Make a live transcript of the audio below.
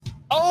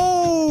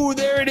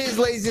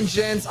ladies and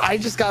gents, I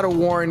just got to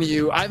warn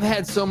you, I've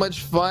had so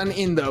much fun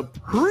in the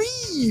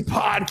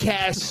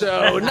pre-podcast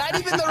show, not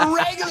even the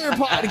regular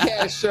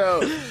podcast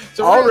show.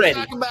 So we're going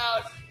to talk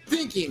about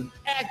thinking,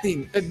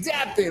 acting,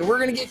 adapting. We're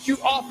going to get you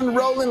off and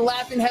rolling,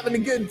 laughing, having a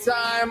good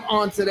time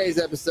on today's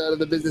episode of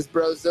The Business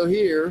Bros. So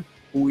here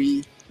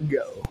we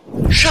go.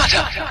 Shut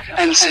up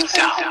and sit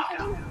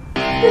down.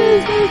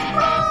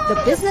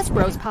 The Business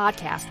Bros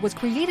podcast was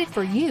created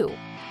for you.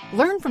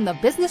 Learn from the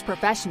business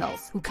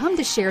professionals who come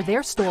to share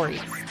their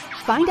stories.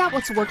 Find out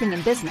what's working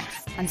in business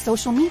and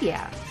social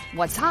media,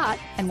 what's hot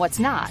and what's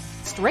not,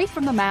 straight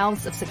from the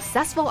mouths of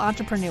successful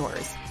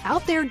entrepreneurs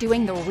out there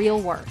doing the real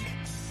work.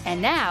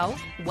 And now,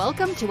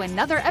 welcome to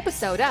another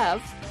episode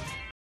of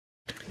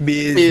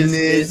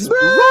Business Bros.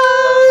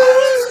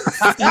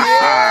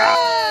 Yeah!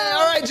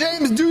 All right,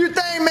 James, do your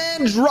thing,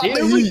 man. Drop Here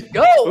the we heat.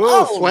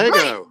 go.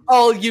 Fuego.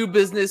 All you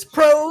business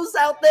pros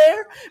out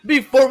there,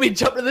 before we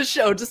jump into the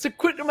show, just a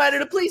quick reminder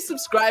to please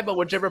subscribe on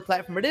whichever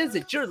platform it is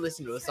that you're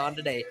listening to us on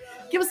today.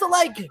 Give us a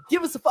like,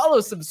 give us a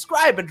follow,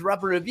 subscribe, and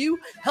drop a review.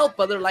 Help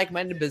other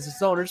like-minded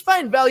business owners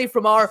find value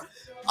from our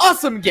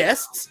awesome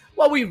guests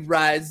while we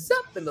rise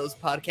up in those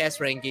podcast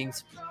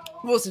rankings.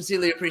 We'll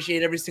sincerely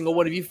appreciate every single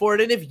one of you for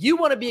it, and if you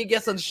want to be a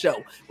guest on the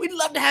show, we'd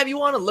love to have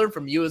you on and learn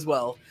from you as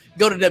well.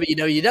 Go to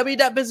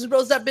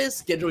www.businessbros.biz,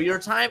 schedule your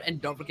time,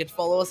 and don't forget to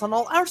follow us on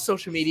all our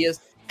social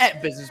medias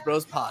at Business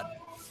Bros Pod.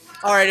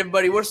 All right,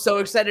 everybody, we're so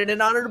excited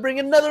and honored to bring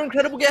another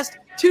incredible guest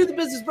to the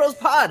Business Bros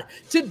Pod.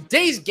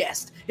 Today's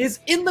guest is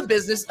in the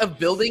business of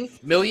building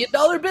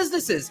million-dollar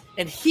businesses,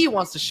 and he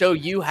wants to show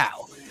you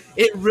how.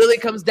 It really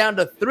comes down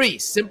to 3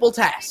 simple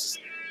tasks: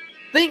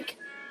 think,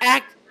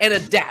 act, and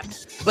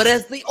adapt. But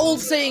as the old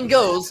saying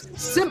goes,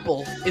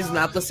 simple is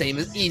not the same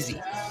as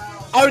easy.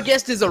 Our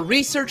guest is a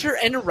researcher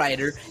and a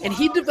writer, and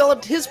he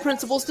developed his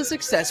principles to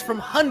success from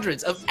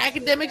hundreds of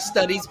academic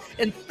studies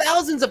and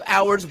thousands of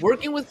hours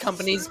working with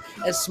companies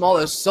as small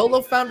as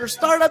solo founder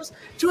startups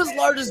to as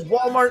large as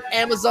Walmart,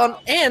 Amazon,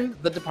 and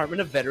the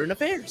Department of Veteran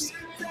Affairs.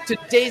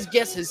 Today's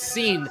guest has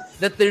seen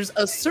that there's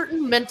a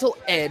certain mental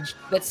edge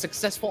that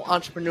successful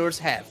entrepreneurs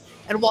have.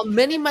 And while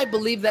many might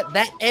believe that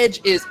that edge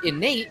is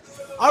innate,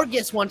 our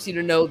guest wants you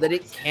to know that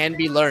it can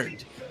be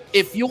learned.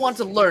 If you want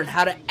to learn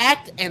how to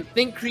act and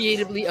think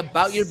creatively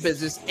about your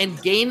business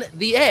and gain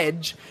the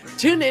edge,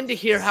 tune in to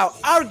hear how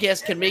our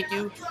guest can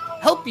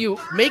help you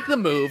make the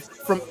move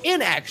from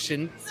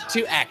inaction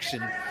to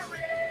action.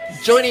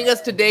 Joining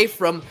us today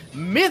from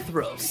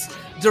Mythros,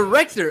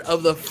 director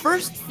of the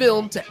first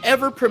film to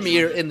ever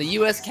premiere in the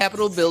U.S.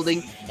 Capitol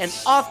building and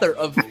author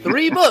of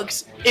 3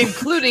 books,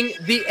 including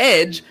The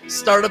Edge,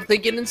 Startup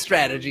Thinking and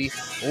Strategy.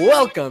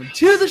 Welcome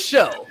to the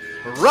show,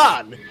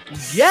 Ron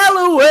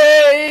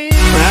Galloway.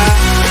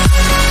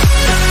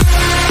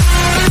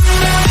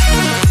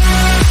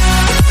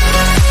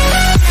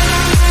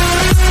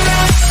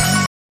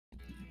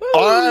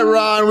 All right,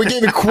 Ron, we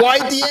gave you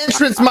quite the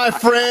entrance, my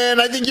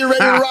friend. I think you're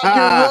ready to rock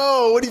and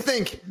roll. What do you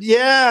think?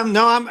 Yeah,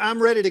 no, I'm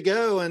ready to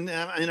go, and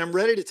I'm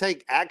ready to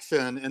take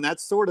action, and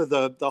that's sort of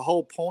the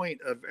whole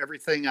point of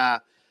everything I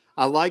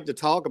like to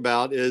talk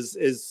about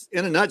is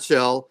in a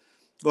nutshell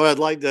what I'd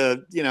like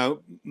to,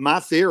 my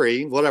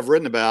theory, what I've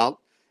written about.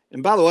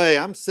 And by the way,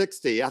 I'm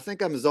 60. I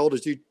think I'm as old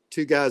as you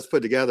two guys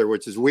put together,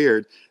 which is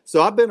weird.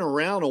 So I've been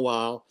around a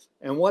while,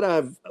 and what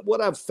I've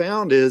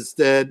found is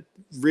that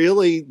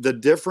really the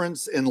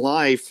difference in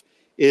life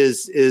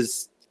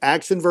is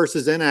action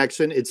versus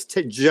inaction. It's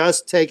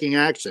just taking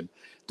action.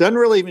 Doesn't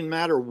really even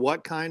matter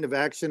what kind of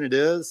action it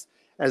is,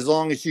 as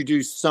long as you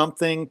do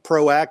something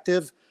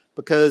proactive,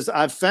 because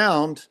I've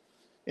found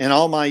in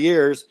all my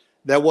years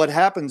that what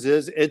happens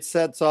is it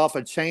sets off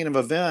a chain of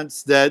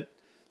events that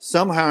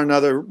somehow or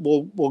another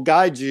will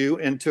guide you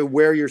into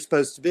where you're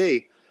supposed to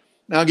be.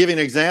 Now, I'll give you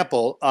an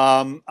example.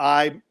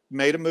 I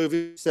made a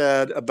movie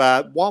said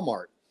about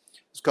Walmart.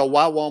 It's called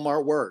Why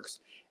Walmart Works.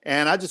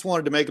 And I just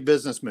wanted to make a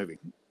business movie.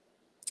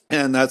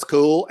 And that's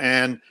cool.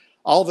 And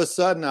all of a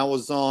sudden I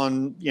was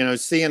on,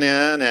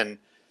 CNN and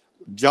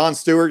Jon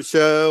Stewart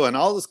show, and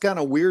all this kind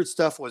of weird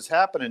stuff was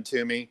happening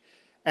to me.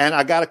 And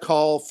I got a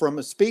call from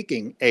a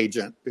speaking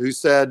agent who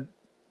said,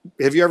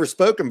 "Have you ever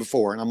spoken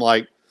before?" And I'm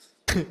like,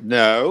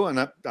 "No." And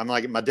I'm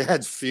like, at my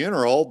dad's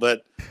funeral,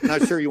 but I'm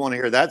not sure you want to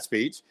hear that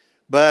speech.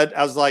 But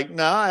I was like,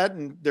 "No, I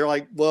hadn't." They're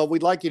like, "Well,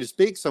 we'd like you to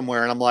speak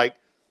somewhere." And I'm like,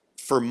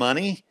 "For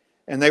money?"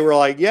 And they were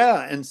like,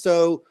 "Yeah." And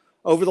so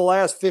over the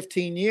last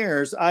 15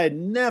 years, I had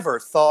never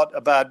thought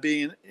about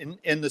being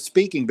in the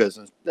speaking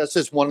business. That's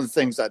just one of the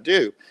things I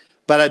do.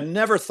 But I'd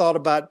never thought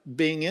about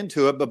being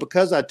into it. But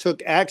because I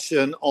took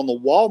action on the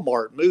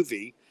Walmart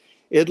movie,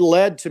 it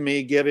led to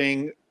me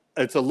giving,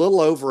 it's a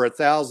little over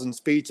 1,000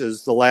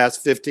 speeches the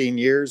last 15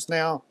 years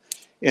now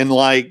in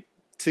like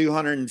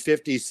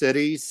 250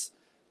 cities.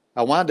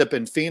 I wound up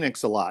in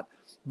Phoenix a lot.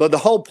 But the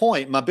whole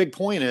point, my big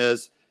point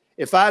is,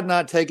 if I had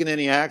not taken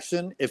any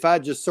action, if I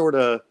just sort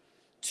of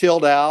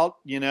chilled out,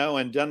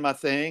 and done my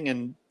thing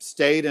and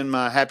stayed in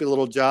my happy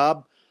little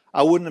job,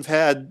 I wouldn't have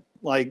had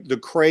like the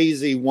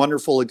crazy,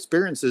 wonderful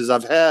experiences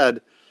I've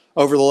had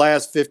over the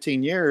last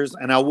 15 years.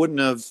 And I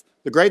wouldn't have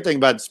the great thing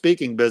about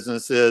speaking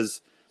business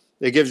is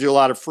it gives you a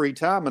lot of free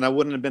time, and I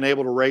wouldn't have been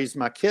able to raise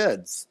my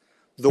kids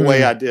the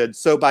way I did.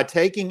 So by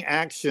taking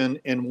action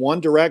in one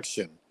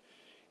direction,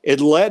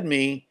 it led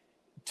me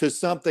to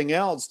something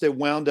else that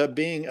wound up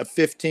being a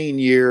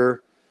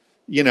 15-year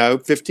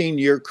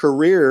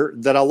career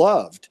that I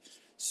loved.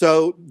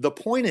 So the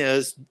point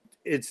is,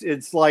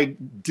 it's like,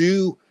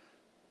 do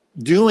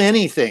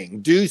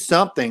anything, do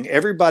something.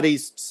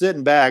 Everybody's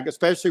sitting back,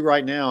 especially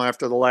right now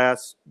after the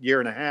last year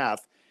and a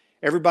half.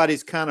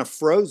 Everybody's kind of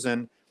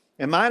frozen.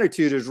 And my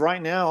attitude is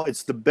right now,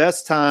 it's the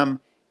best time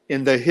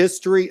in the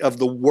history of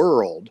the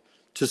world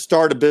to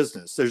start a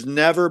business. There's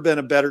never been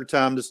a better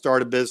time to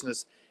start a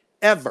business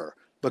ever,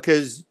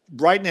 because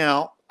right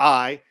now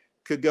I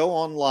could go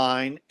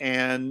online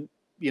and,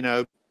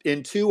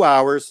 in 2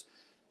 hours,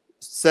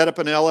 set up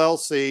an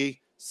LLC,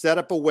 set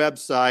up a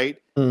website,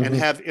 and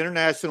have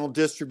international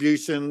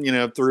distribution,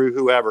 through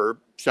whoever,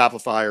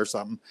 Shopify or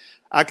something.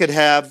 I could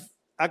have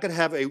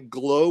a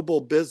global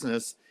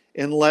business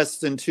in less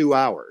than 2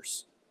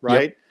 hours,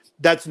 right? Yep.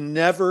 That's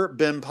never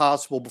been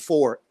possible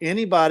before.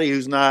 Anybody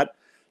who's not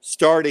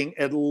starting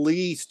at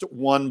least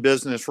one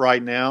business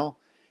right now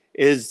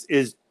is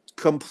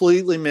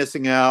completely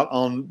missing out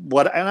on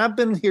what, and I've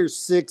been here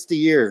 60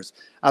 years.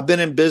 I've been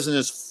in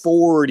business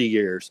 40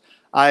 years.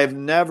 I have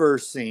never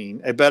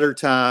seen a better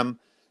time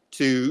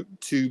to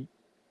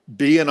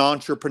be an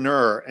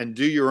entrepreneur and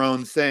do your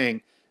own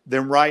thing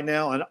than right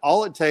now. And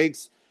all it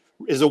takes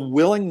is a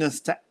willingness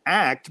to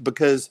act,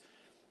 because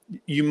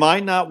you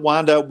might not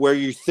wind up where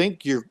you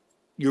think you're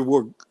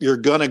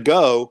going to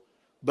go.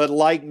 But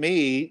like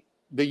me,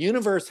 the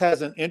universe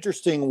has an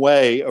interesting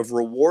way of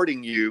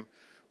rewarding you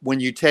when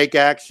you take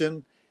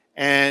action,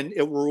 and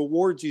it will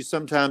reward you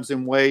sometimes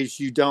in ways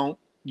you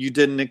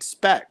didn't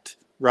expect.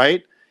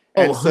 Right.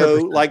 And so,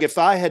 like, if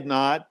I had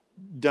not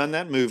done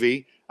that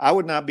movie, I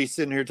would not be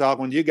sitting here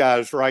talking with you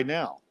guys right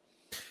now.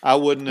 I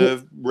wouldn't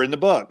have written the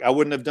book. I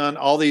wouldn't have done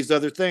all these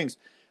other things.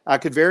 I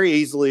could very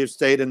easily have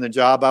stayed in the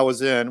job I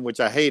was in, which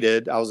I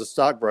hated. I was a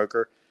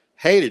stockbroker,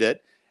 hated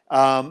it.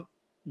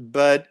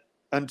 But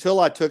until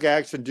I took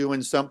action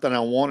doing something I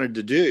wanted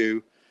to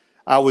do,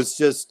 I was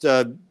just,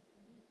 I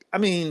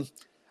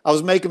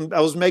was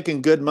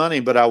making good money,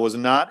 but I was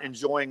not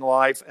enjoying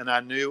life. And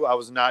I knew I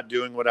was not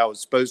doing what I was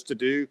supposed to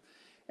do.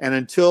 And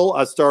until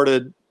I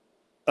started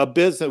a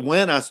business,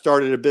 when I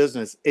started a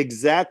business,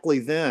 exactly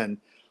then,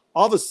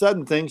 all of a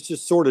sudden things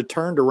just sort of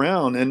turned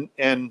around,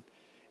 and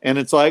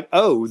it's like,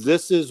 oh,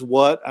 this is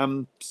what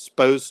I'm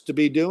supposed to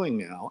be doing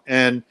now.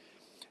 And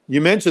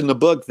you mentioned the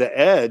book, The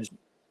Edge,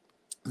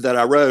 that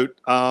I wrote.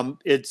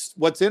 It's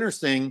what's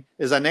interesting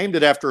is I named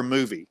it after a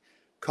movie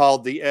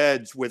called The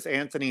Edge with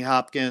Anthony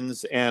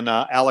Hopkins and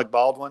Alec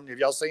Baldwin. Have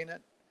y'all seen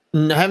it?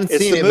 No, I haven't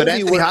seen it, but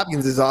Anthony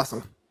Hopkins is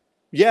awesome.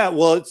 Yeah,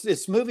 well,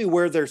 it's a movie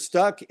where they're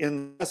stuck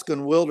in the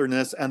Alaskan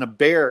wilderness and a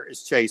bear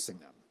is chasing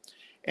them.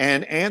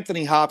 And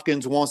Anthony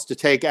Hopkins wants to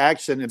take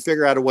action and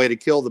figure out a way to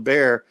kill the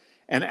bear.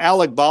 And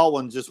Alec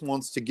Baldwin just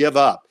wants to give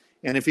up.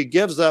 And if he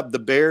gives up, the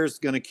bear's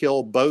going to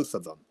kill both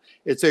of them.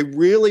 It's a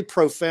really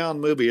profound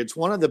movie. It's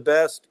one of the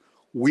best,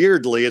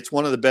 weirdly, it's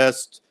one of the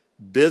best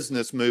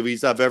business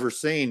movies I've ever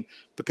seen,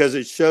 because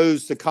it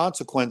shows the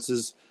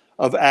consequences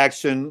of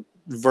action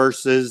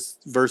versus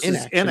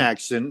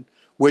inaction,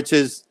 which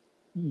is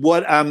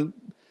what I'm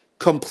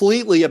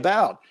completely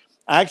about.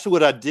 Actually,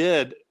 what I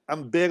did,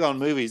 I'm big on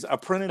movies. I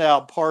printed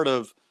out part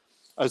of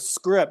a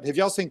script. Have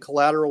y'all seen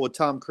Collateral with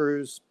Tom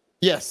Cruise?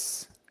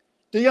 Yes.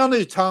 Do y'all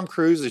know Tom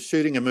Cruise is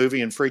shooting a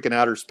movie in freaking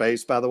outer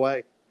space, by the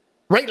way?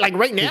 Right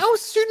now,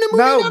 shooting a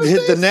movie No, in outer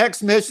space? The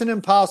next Mission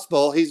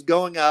Impossible, he's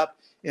going up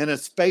in a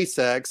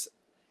SpaceX,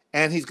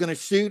 and he's going to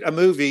shoot a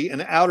movie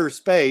in outer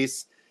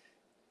space.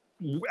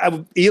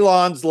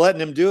 Elon's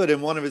letting him do it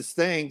in one of his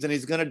things, and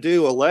he's going to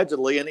do,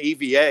 allegedly, an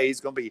EVA. He's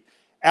going to be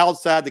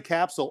outside the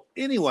capsule.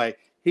 Anyway,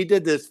 he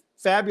did this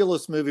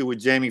fabulous movie with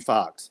Jamie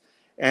Foxx,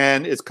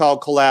 and it's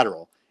called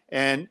Collateral.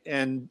 And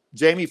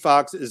Jamie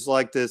Foxx is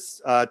like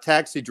this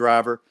taxi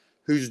driver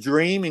who's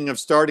dreaming of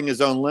starting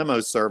his own limo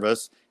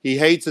service. He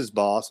hates his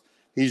boss.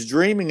 He's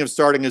dreaming of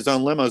starting his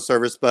own limo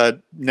service,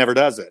 but never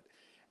does it.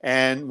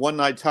 And one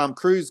night, Tom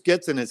Cruise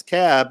gets in his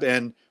cab,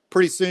 and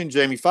pretty soon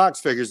Jamie Foxx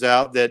figures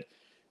out that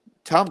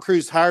Tom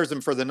Cruise hires him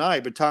for the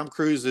night, but Tom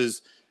Cruise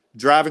is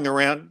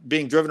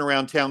being driven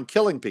around town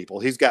killing people.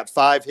 He's got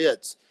 5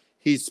 hits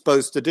he's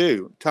supposed to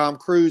do. Tom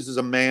Cruise is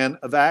a man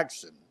of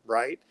action,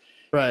 right?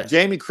 Right.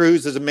 Jamie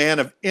Cruise is a man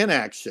of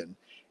inaction.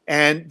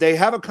 And they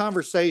have a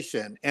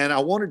conversation, and I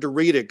wanted to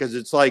read it because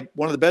it's like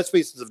one of the best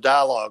pieces of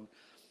dialogue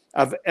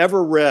I've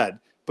ever read,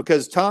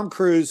 because Tom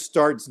Cruise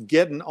starts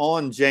getting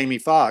on Jamie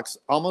Foxx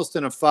almost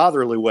in a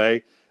fatherly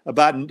way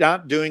about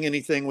not doing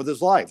anything with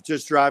his life,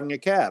 just driving a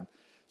cab.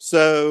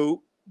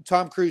 So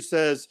Tom Cruise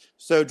says,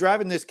 so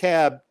driving this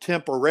cab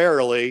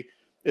temporarily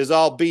is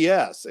all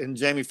BS. And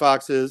Jamie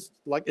Foxx is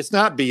like, it's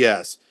not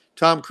BS.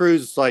 Tom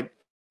Cruise is like,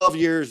 12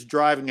 years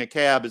driving a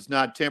cab is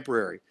not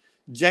temporary.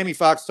 Jamie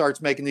Foxx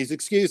starts making these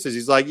excuses.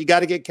 He's like, you got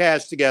to get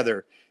cash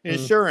together.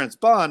 Insurance,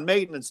 bond,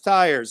 maintenance,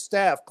 tires,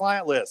 staff,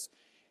 client list.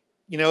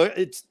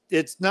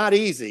 it's not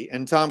easy.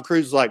 And Tom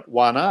Cruise is like,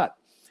 why not?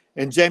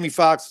 And Jamie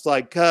Foxx is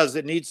like, cause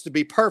it needs to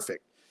be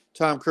perfect.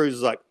 Tom Cruise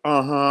is like,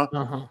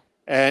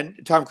 and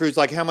Tom Cruise is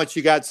like, how much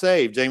you got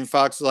saved? Jamie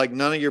Foxx is like,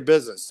 none of your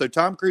business. So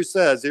Tom Cruise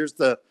says, here's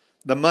the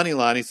money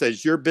line. He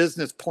says, your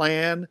business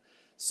plan,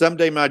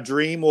 someday my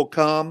dream will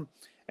come.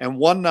 And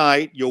one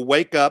night you'll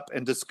wake up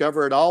and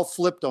discover it all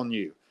flipped on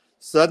you.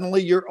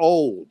 Suddenly you're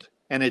old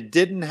and it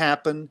didn't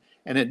happen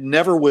and it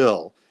never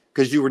will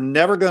because you were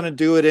never going to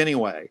do it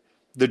anyway.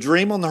 The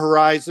dream on the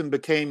horizon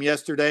became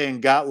yesterday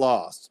and got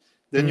lost.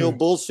 Then you'll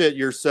bullshit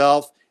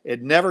yourself.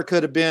 It never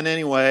could have been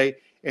anyway.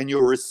 And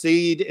you'll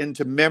recede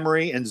into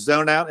memory and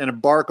zone out in a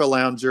Barca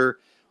lounger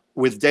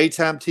with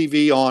daytime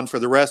TV on for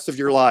the rest of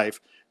your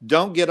life.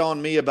 Don't get on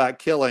me about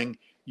killing.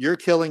 You're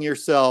killing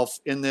yourself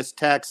in this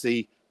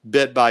taxi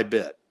bit by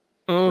bit.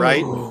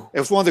 Right? It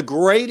was one of the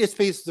greatest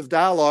pieces of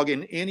dialogue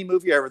in any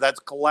movie ever. That's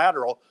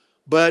Collateral.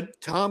 But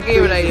Tom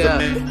Cruise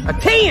a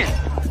 10.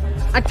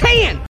 A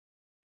 10.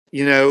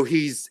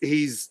 He's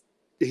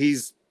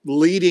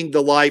leading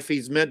the life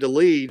he's meant to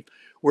lead,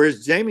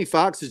 whereas Jamie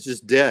Foxx is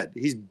just dead.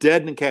 He's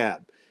dead in a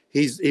cab.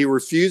 He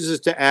refuses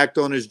to act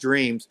on his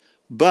dreams.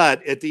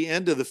 But at the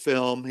end of the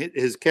film,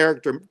 his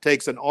character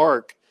takes an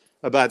arc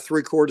about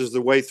 3/4 of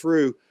the way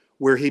through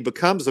where he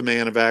becomes a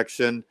man of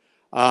action,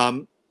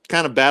 kind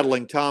of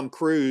battling Tom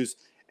Cruise.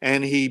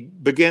 And he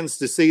begins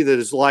to see that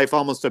his life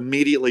almost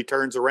immediately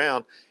turns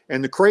around.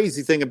 And the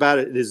crazy thing about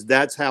it is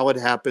that's how it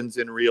happens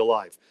in real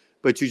life.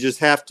 But you just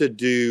have to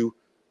do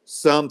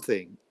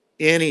something,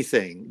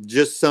 anything,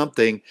 just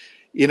something.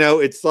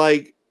 It's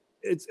like,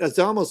 it's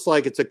almost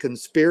like it's a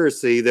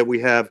conspiracy that we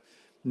have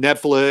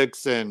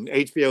Netflix and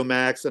HBO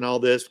Max and all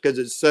this, because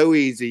it's so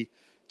easy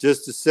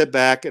just to sit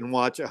back and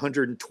watch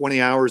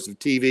 120 hours of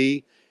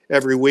TV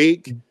every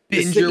week.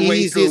 It's the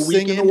easiest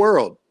thing in the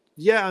world.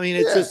 Yeah. I mean,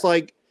 it's just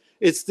like,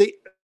 it's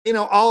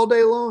all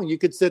day long. You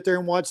could sit there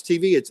and watch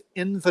TV. It's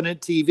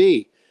infinite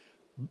TV.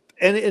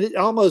 And it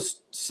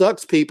almost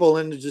sucks people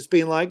into just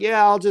being like,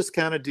 yeah, I'll just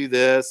kind of do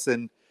this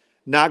and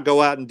not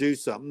go out and do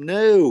something.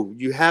 No,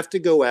 you have to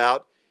go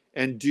out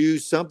and do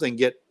something,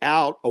 get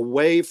out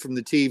away from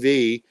the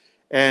TV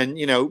and,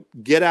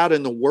 get out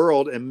in the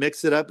world and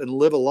mix it up and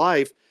live a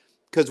life.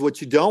 Because what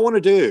you don't want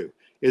to do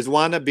is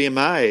wind up being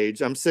my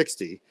age, I'm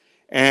 60,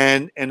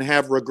 and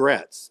have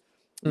regrets.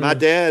 My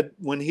dad,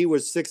 when he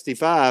was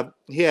 65,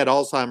 he had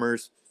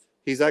Alzheimer's.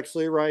 He's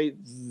actually right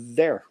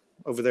there,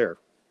 over there.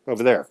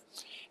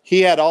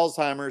 He had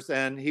Alzheimer's,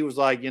 and he was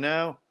like,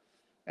 and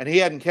he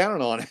hadn't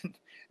counted on it.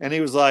 And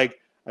he was like,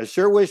 I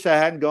sure wish I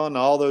hadn't gone to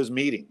all those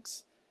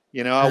meetings.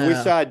 I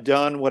wish I had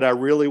done what I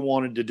really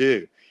wanted to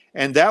do.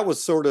 And that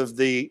was sort of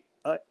the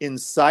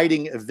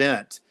inciting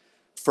event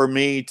for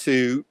me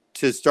to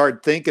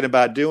start thinking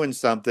about doing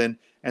something.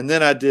 And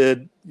then I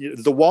did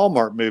the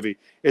Walmart movie.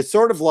 It's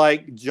sort of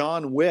like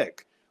John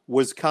Wick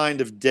was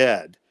kind of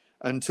dead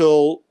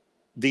until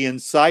the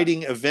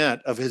inciting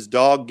event of his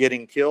dog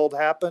getting killed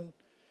happened.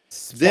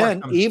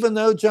 Then, even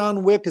though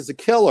John Wick is a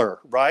killer,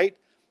 right?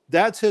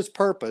 That's his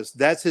purpose.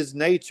 That's his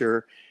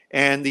nature.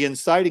 And the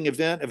inciting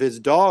event of his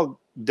dog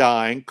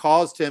dying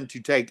caused him to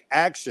take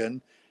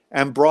action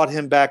and brought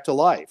him back to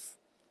life.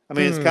 I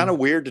mean, it's kind of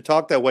weird to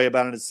talk that way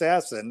about an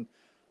assassin,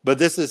 but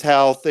this is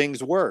how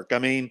things work. I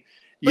mean,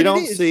 you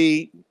don't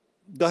see.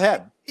 Go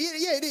ahead.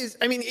 Yeah, it is.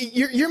 I mean,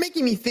 you're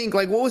making me think,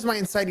 like, what was my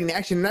inciting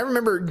action? And I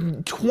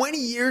remember 20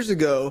 years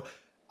ago,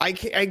 I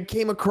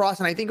came across,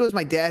 and I think it was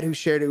my dad who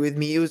shared it with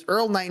me. It was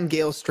Earl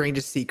Nightingale's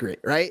Strangest Secret,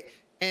 right?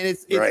 And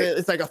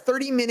it's like a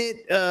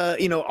 30-minute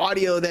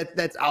audio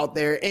that's out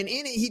there, and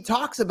in it he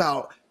talks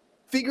about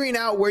figuring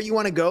out where you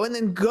want to go and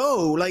then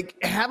go, like,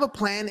 have a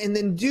plan and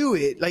then do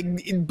it, like,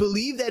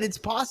 believe that it's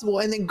possible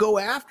and then go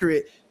after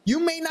it. You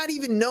may not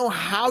even know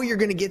how you're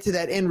going to get to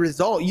that end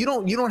result. You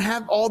don't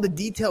have all the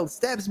detailed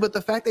steps, but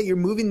the fact that you're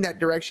moving in that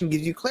direction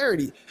gives you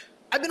clarity.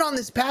 I've been on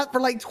this path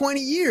for like 20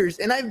 years,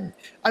 and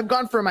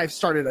I've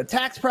started a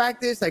tax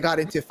practice. I got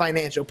into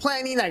financial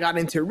planning. I got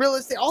into real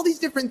estate, all these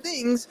different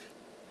things.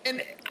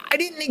 And I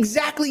didn't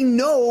exactly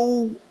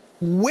know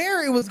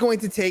where it was going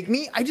to take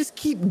me. I just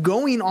keep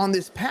going on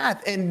this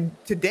path. And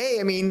today,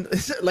 I mean,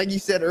 like you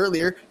said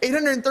earlier,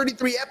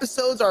 833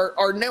 episodes,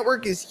 our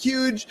network is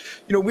huge.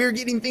 We're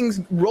getting things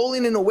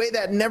rolling in a way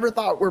that never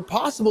thought were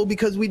possible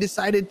because we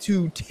decided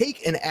to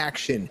take an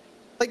action.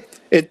 Like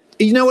it,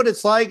 what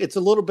it's like? It's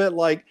a little bit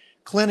like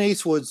Clint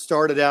Eastwood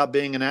started out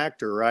being an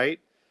actor, right?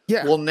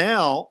 Yeah. Well,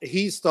 now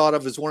he's thought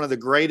of as one of the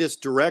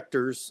greatest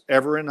directors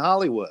ever in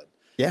Hollywood.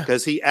 Yeah.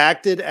 Because he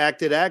acted.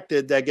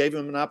 That gave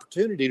him an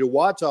opportunity to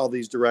watch all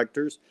these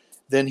directors.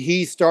 Then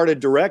he started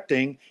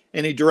directing,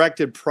 and he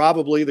directed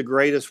probably the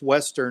greatest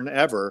Western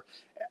ever,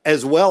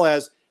 as well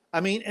as,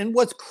 and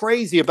what's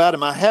crazy about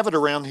him, I have it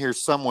around here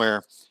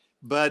somewhere,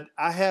 but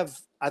I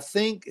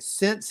think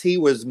since he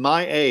was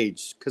my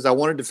age, because I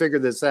wanted to figure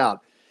this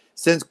out,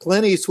 since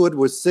Clint Eastwood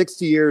was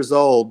 60 years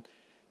old,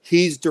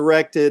 he's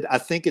directed, I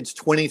think it's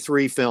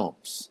 23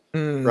 films,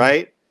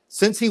 right?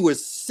 Since he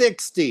was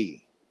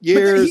 60.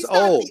 years he's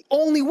not old. the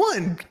only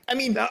one. I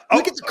mean,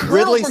 look at the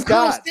Colonel Ridley from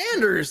Scott. Colonel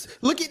Sanders.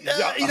 Look at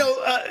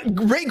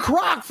Ray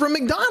Kroc from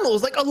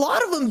McDonald's. Like a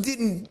lot of them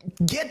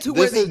didn't get to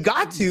where they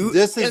got to.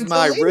 This is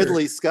my later.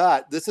 Ridley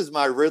Scott. This is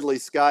my Ridley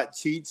Scott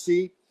cheat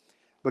sheet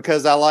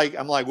because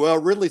I'm like, well,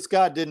 Ridley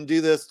Scott didn't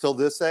do this till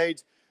this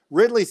age.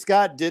 Ridley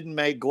Scott didn't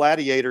make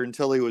Gladiator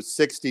until he was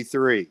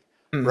 63,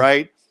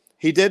 right?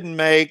 He didn't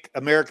make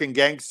American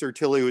Gangster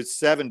till he was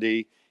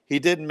 70. He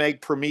didn't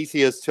make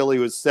Prometheus till he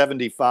was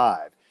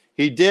 75.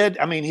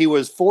 He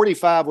was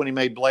 45 when he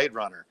made Blade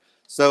Runner.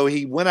 So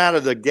he went out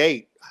of the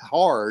gate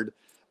hard,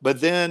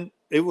 but then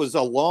it was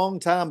a long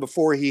time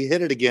before he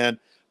hit it again,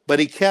 but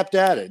he kept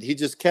at it. He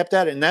just kept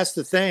at it. And that's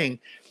the thing.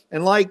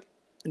 And like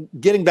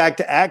getting back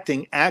to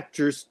acting,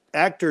 actors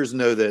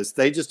know this.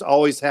 They just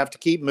always have to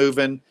keep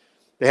moving.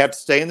 They have to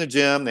stay in the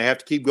gym. They have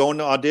to keep going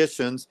to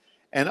auditions.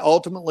 And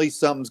ultimately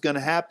something's going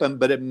to happen,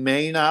 but it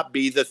may not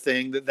be the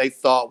thing that they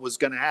thought was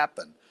going to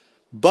happen.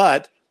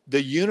 But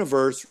the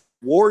universe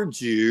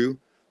rewards you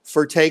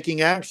for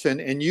taking action,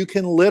 and you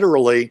can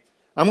literally.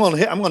 I'm going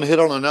to hit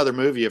on another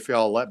movie if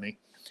y'all let me.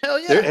 Hell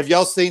yeah! Have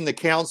y'all seen The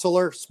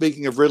Counselor?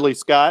 Speaking of Ridley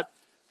Scott,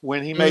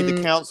 when he made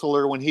The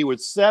Counselor when he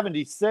was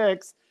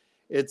 76,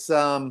 it's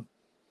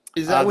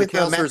Is that with The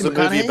Counselor's Matthew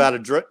a movie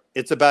McConaughey?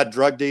 it's about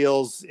drug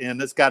deals,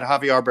 and it's got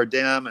Javier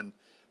Bardem and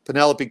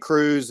Penelope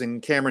Cruz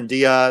and Cameron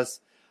Diaz.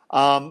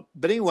 But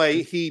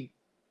anyway,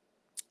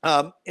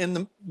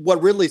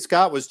 what Ridley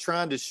Scott was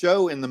trying to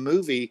show in the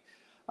movie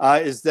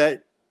is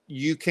that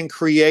you can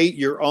create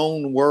your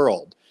own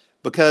world,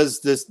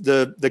 because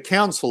the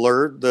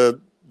counselor, the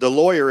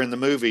lawyer in the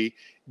movie,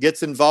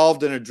 gets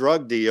involved in a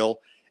drug deal,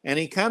 and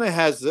he kind of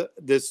has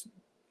this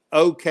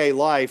okay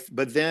life,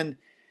 but then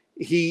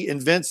he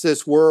invents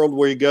this world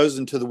where he goes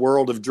into the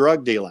world of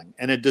drug dealing,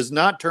 and it does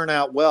not turn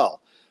out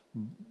well.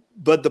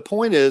 But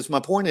my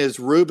point is,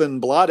 Ruben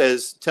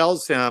Blades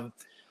tells him,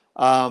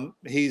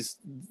 he's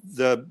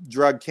the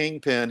drug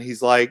kingpin.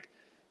 He's like,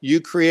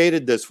 you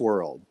created this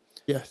world.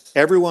 Yes.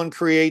 Everyone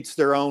creates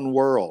their own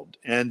world,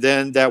 and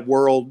then that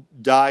world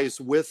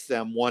dies with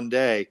them one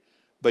day.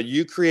 But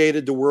you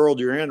created the world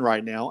you're in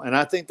right now. And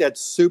I think that's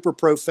super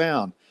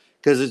profound,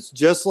 because it's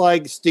just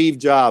like Steve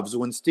Jobs.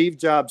 When Steve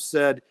Jobs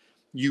said,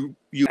 you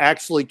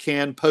actually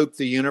can poke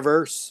the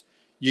universe,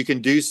 you can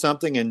do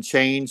something and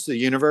change the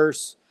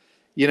universe.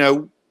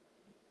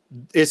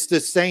 It's the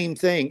same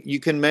thing.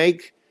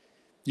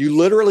 You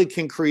literally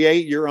can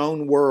create your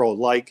own world.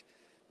 Like,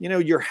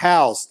 your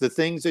house, the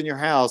things in your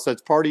house,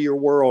 that's part of your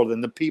world,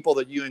 and the people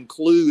that you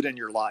include in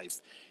your life,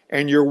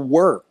 and your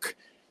work.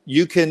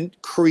 You can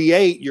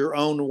create your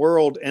own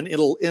world, and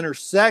it'll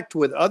intersect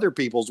with other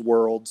people's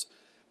worlds.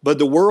 But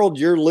the world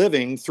you're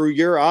living through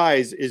your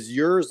eyes is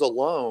yours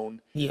alone.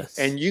 Yes.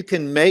 And you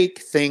can make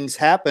things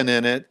happen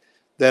in it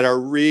that are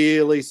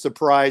really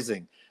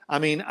surprising. I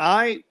mean,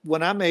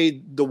 when I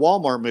made the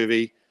Walmart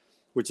movie,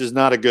 which is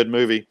not a good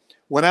movie,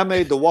 when I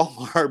made the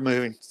Walmart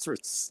movie,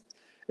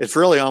 it's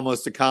really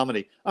almost a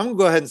comedy. I'm going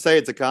to go ahead and say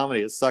it's a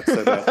comedy. It sucks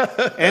so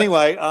bad.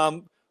 Anyway,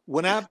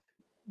 when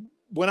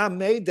I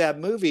made that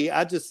movie,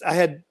 I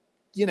had,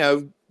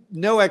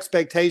 no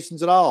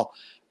expectations at all.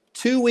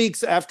 2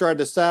 weeks after I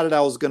decided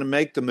I was going to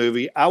make the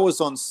movie, I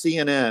was on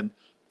CNN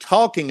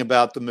talking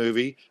about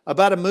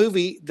about a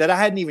movie that I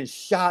hadn't even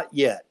shot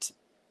yet,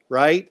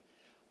 right?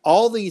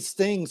 All these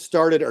things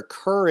started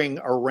occurring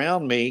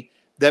around me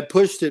that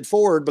pushed it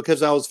forward,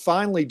 because I was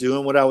finally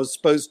doing what I was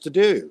supposed to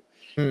do.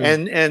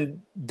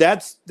 And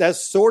that's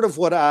sort of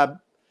what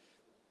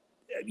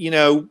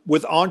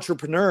with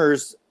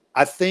entrepreneurs,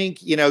 I think,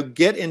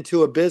 get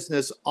into a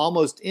business,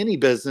 almost any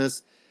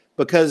business,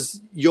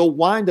 because you'll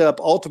wind up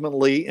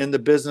ultimately in the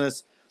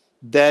business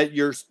that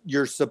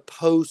you're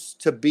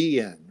supposed to be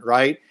in,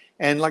 right?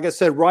 And like I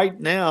said, right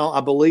now,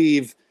 I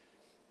believe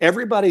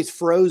everybody's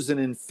frozen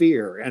in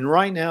fear. And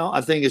right now,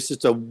 I think it's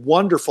just a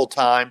wonderful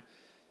time,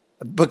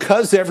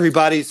 because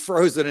everybody's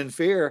frozen in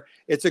fear.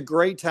 It's a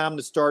great time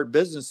to start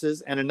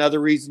businesses. And another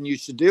reason you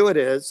should do it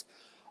is,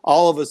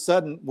 all of a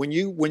sudden, when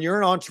you're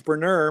an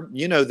entrepreneur,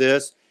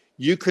 this,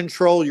 you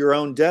control your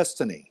own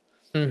destiny.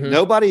 Mm-hmm.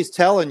 Nobody's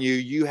telling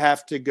you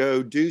have to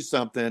go do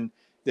something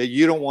that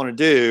you don't want to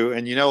do.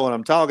 And you know what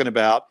I'm talking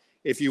about,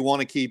 if you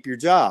want to keep your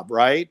job,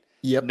 right?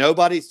 Yep.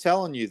 Nobody's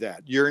telling you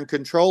that. You're in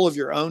control of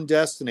your own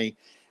destiny.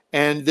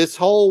 And this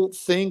whole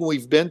thing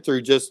we've been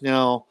through just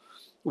now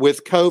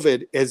with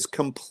COVID has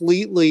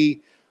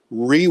completely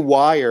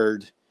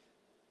rewired.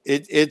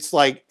 It's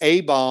like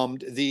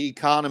A-bombed the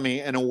economy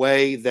in a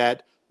way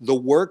that the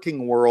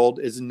working world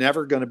is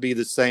never going to be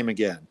the same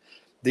again.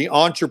 The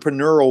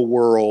entrepreneurial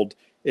world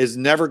is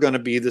never going to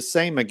be the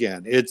same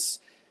again. It's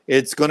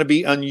going to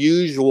be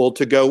unusual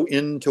to go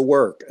into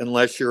work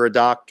unless you're a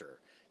doctor.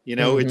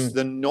 It's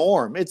the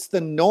norm. It's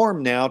the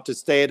norm now to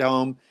stay at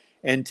home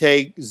and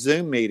take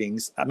Zoom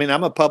meetings. I mean,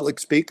 I'm a public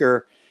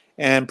speaker,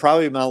 and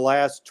probably my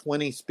last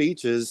 20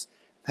 speeches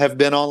have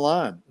been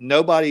online.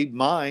 Nobody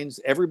minds.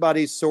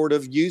 Everybody's sort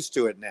of used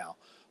to it now.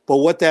 But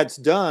what that's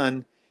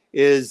done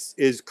is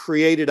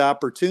created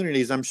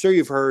opportunities. I'm sure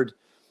you've heard,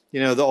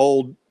 the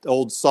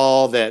old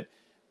saw that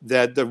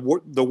that the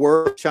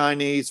word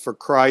Chinese for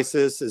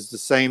crisis is the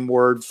same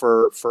word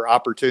for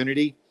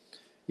opportunity.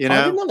 You know?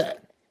 I didn't know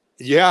that.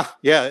 Yeah,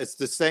 it's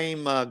the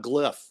same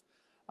glyph.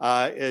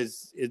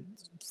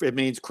 It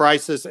means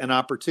crisis and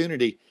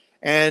opportunity.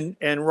 And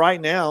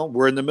right now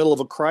we're in the middle of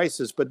a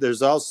crisis, but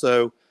there's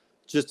also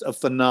just a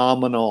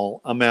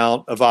phenomenal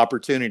amount of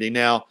opportunity.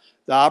 Now,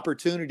 the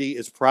opportunity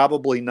is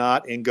probably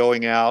not in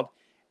going out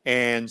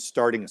and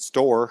starting a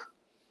store,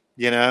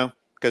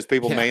 because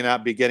people may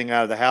not be getting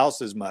out of the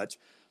house as much.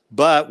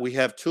 But we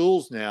have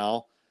tools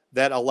now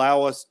that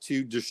allow us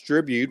to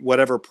distribute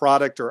whatever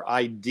product or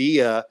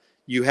idea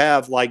you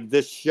have, like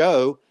this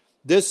show.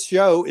 This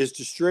show is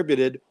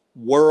distributed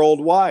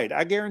worldwide.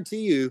 I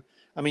guarantee you,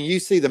 you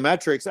see the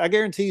metrics. I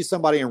guarantee you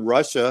somebody in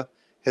Russia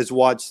has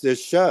watched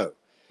this show.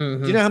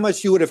 Mm-hmm. Do you know how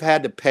much you would have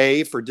had to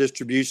pay for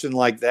distribution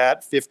like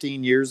that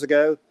 15 years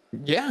ago?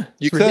 Yeah.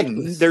 You couldn't.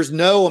 Ridiculous. There's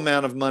no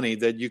amount of money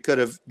that you could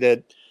have,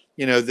 that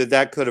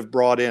could have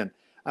brought in.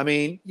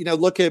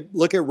 Look at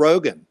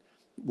Rogan.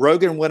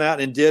 Rogan went out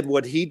and did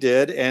what he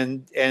did,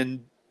 and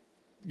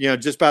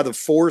just by the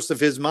force of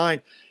his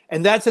mind.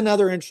 And that's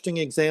another interesting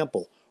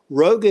example.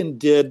 Rogan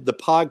did the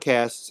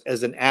podcasts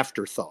as an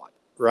afterthought,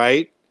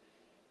 right?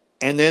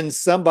 And then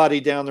somebody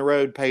down the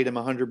road paid him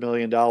 $100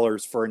 million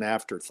for an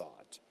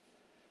afterthought,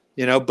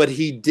 but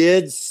he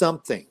did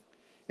something.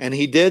 And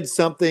he did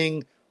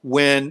something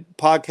when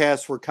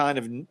podcasts were kind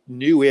of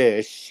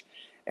newish,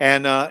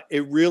 and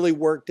it really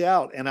worked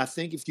out. And I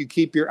think if you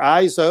keep your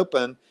eyes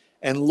open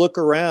and look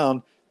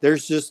around,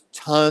 there's just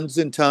tons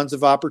and tons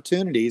of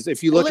opportunities.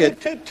 If you look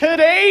at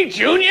today,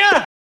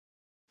 Junior.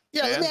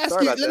 Yeah, let me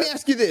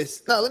ask you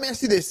this. No, let me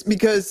ask you this,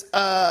 because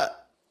I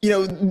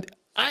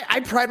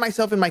pride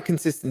myself in my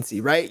consistency,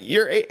 right?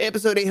 You're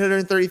episode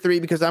 833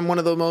 because I'm one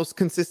of the most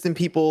consistent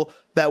people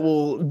that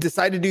will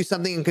decide to do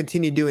something and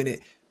continue doing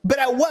it. But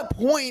at what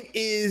point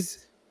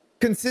is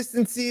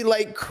consistency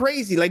like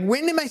crazy? Like,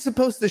 when am I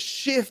supposed to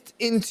shift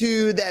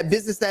into that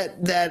business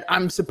that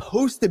I'm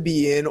supposed to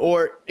be in?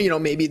 Or,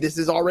 maybe this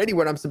is already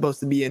what I'm supposed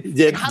to be in.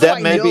 That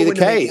may be the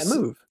case.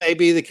 May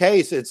be the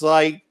case. It's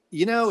like,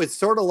 it's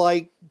sort of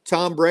like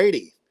Tom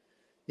Brady.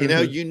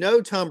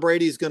 Tom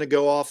Brady's going to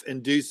go off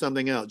and do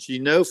something else.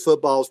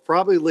 Football is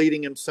probably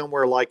leading him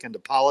somewhere like into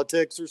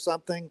politics or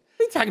something. What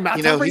are you talking about?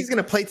 Tom Brady's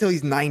going to play till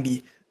he's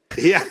 90.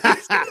 Yeah,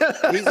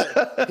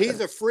 he's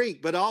a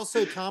freak. But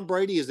also Tom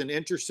Brady is an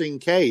interesting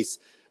case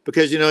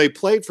because, he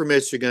played for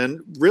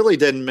Michigan, really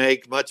didn't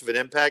make much of an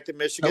impact at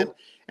Michigan. Nope.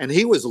 And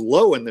he was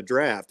low in the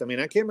draft. I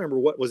can't remember,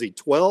 what was he,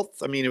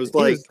 12th? It was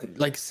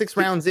like 6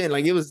 rounds in.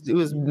 Like it was.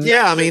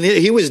 Yeah,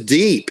 he was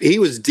deep. He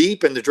was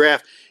deep in the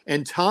draft.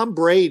 And Tom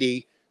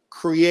Brady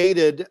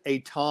created a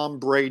Tom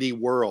Brady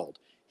world.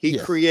 He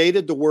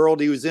created the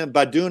world he was in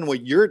by doing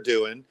what you're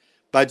doing,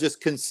 by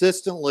just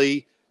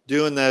consistently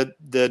doing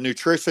the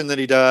nutrition that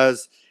he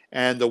does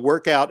and the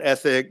workout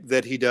ethic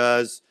that he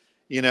does,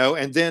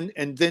 and then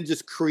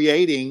just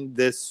creating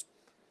this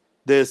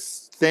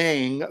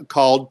thing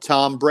called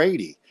Tom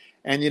Brady.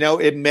 And,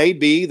 it may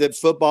be that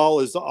football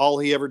is all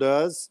he ever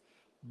does,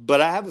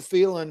 but I have a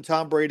feeling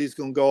Tom Brady's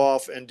going to go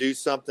off and do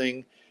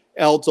something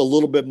else a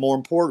little bit more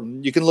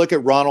important. You can look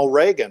at Ronald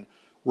Reagan.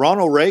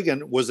 Ronald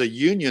Reagan was a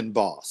union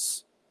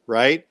boss,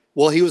 right?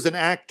 Well, he was an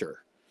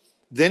actor.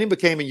 Then he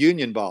became a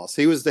union boss.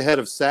 He was the head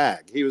of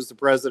SAG. He was the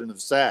president of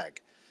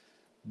SAG.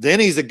 Then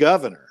he's a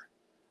governor.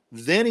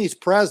 Then he's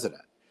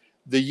president.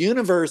 The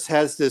universe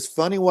has this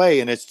funny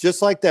way, and it's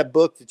just like that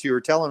book that you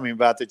were telling me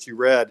about that you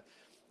read.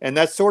 And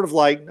that's sort of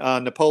like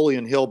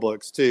Napoleon Hill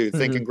books too,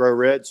 Think and Grow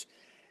Rich.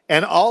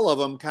 And all of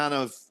them kind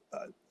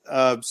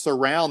of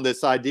surround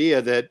this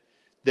idea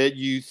that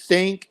you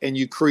think and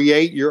you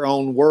create your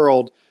own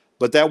world,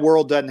 but that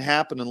world doesn't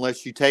happen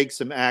unless you take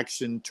some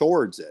action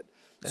towards it.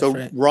 That's so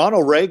right.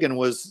 Ronald Reagan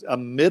was a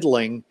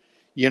middling,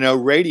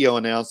 radio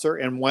announcer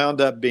and wound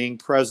up being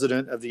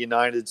president of the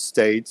United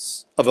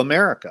States of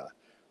America,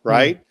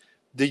 right?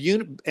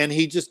 And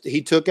he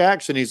took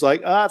action. He's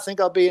like, I think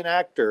I'll be an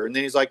actor. And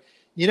then he's like,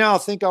 I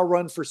think I'll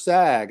run for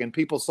SAG. And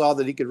people saw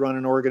that he could run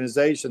an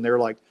organization. They were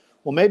like,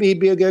 well, maybe he'd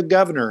be a good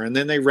governor. And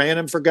then they ran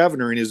him for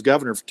governor, and he was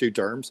governor for 2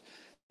 terms.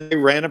 They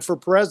ran him for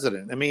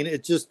president.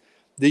 It's just,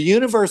 the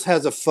universe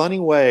has a funny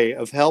way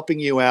of helping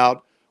you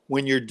out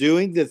when you're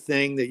doing the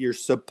thing that you're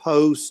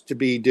supposed to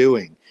be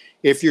doing.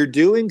 If you're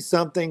doing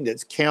something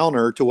that's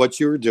counter to what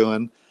you were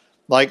doing,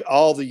 like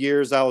all the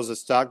years I was a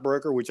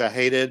stockbroker, which I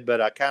hated,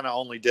 but I kind of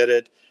only did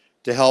it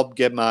to help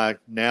get my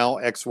now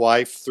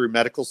ex-wife through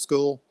medical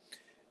school.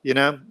 Great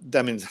investment.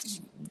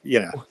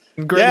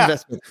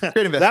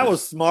 Great investment. That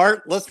was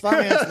smart. Let's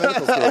finance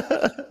medical school.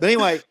 But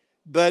anyway,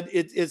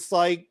 it's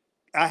like,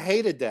 I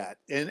hated that.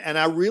 And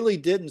I really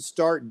didn't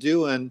start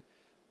doing,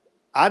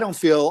 I don't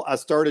feel I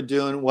started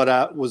doing what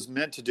I was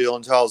meant to do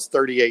until I was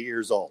 38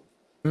 years old,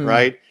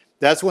 right?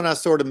 That's when I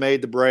sort of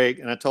made the break,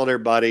 and I told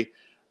everybody,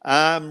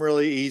 I'm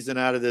really easing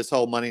out of this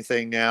whole money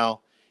thing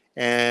now.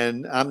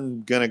 and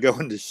I'm going to go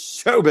into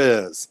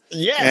showbiz.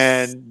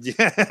 Yes. And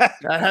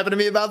that happened to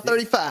me about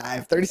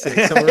 35,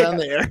 36, somewhere around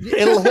there.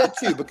 It'll hit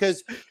you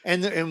because,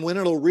 and when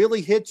it'll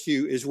really hit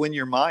you is when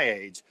you're my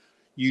age.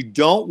 You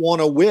don't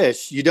want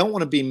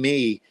to be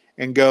me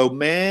and go,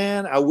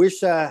 man, I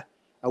wish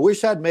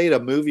I'd made a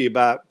movie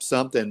about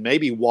something,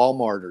 maybe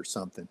Walmart or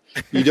something.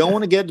 You don't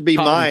want to get to be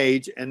my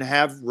age and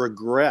have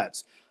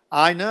regrets.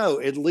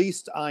 At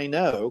least I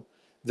know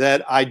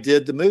that I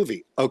did the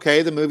movie.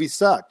 Okay, the movie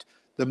sucked.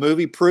 The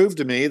movie proved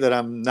to me that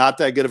I'm not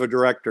that good of a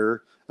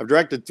director. I've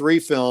directed 3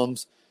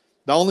 films.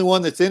 The only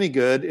one that's any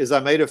good is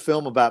I made a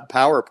film about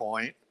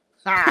PowerPoint.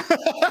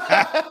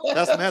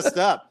 That's messed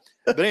up.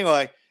 But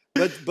anyway,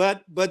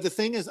 but the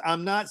thing is,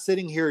 I'm not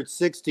sitting here at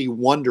 60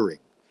 wondering.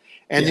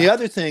 And the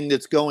other thing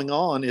that's going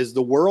on is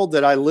the world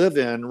that I live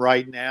in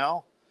right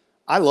now,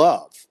 I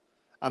love.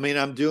 I mean,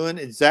 I'm doing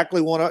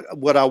exactly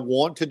what I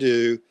want to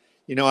do.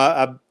 You know,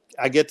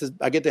 I get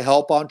to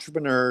help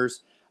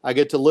entrepreneurs. I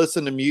get to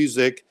listen to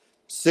music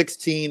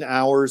 16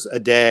 hours a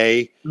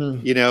day.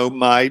 You know,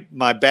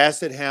 my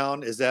basset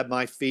hound is at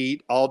my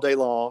feet all day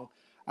long.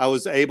 I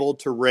was able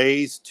to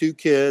raise 2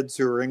 kids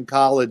who are in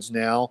college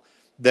now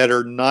that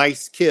are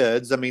nice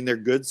kids. I mean, they're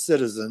good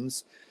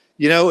citizens.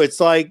 You know, it's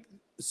like,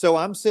 so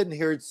I'm sitting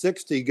here at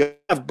 60.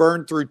 I've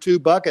burned through 2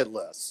 bucket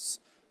lists,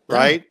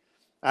 right?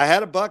 I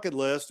had a bucket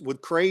list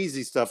with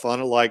crazy stuff on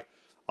it, like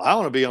I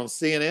want to be on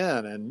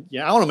CNN, and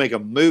I want to make a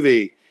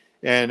movie,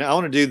 and I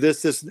want to do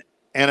this,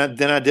 and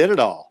then I did it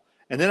all,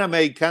 and then I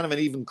made kind of an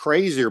even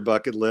crazier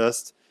bucket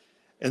list,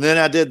 and then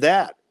I did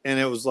that, and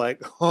it was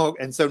like, oh,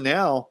 and so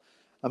now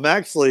I'm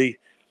actually.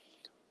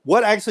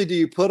 What actually do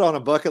you put on a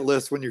bucket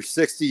list when you're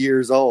 60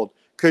 years old?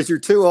 Because you're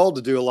too old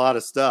to do a lot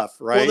of stuff,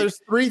 right? Well, there's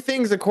 3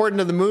 things according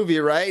to the movie,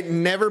 right?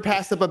 Never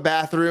pass up a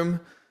bathroom,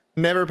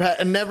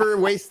 never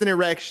waste an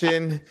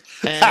erection,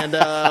 and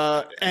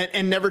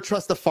never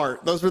trust a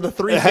fart. Those were the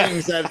 3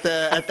 things at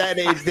that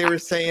age they were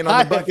saying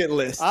on the bucket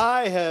list.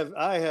 I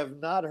have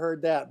not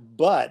heard that,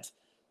 but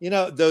you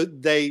know,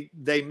 they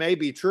may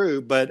be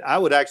true, but I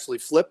would actually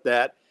flip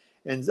that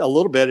and a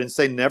little bit and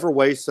say never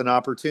waste an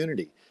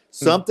opportunity.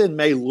 Something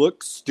may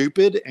look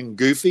stupid and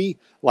goofy,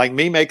 like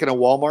me making a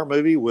Walmart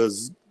movie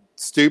was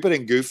stupid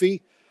and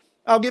goofy.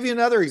 I'll give you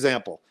another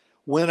example.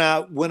 When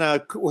I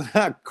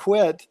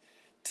quit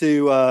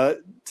to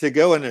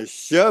go into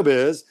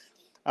showbiz,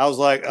 I was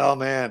like, oh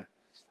man,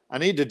 I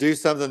need to do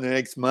something that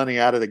makes money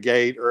out of the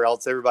gate, or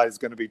else everybody's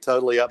going to be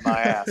totally up my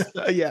ass.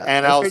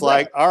 And I was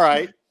like, all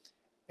right,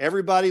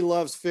 everybody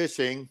loves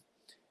fishing,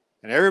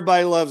 and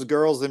everybody loves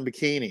girls in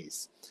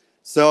bikinis.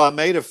 So I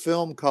made a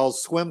film called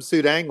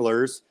Swimsuit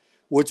Anglers,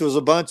 which was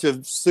a bunch of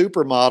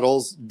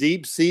supermodels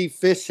deep sea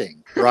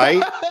fishing,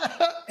 right?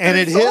 And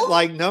it hit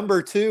like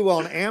number 2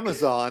 on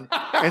Amazon.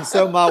 And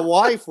so my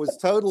wife was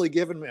totally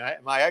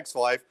my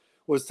ex-wife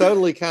was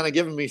totally kind of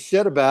giving me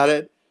shit about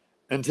it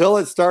until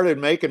it started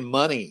making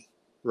money,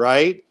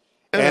 right?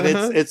 And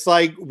it's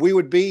like we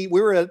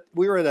were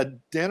at a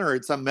dinner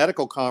at some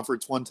medical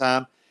conference one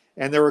time,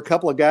 and there were a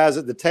couple of guys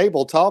at the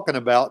table talking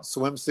about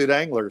Swimsuit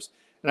Anglers.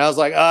 And I was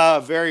like,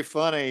 very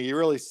funny. You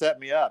really set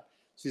me up.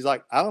 She's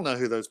like, I don't know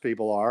who those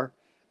people are.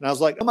 And I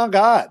was like, oh my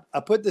God, I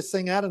put this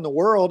thing out in the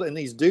world and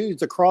these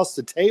dudes across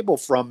the table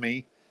from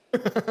me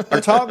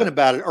are talking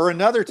about it. Or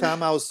another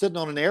time I was sitting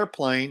on an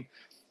airplane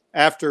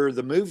after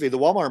the movie, the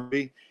Walmart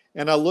movie,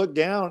 and I looked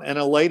down and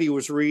a lady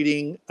was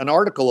reading an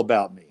article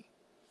about me,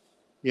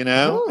 you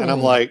know? And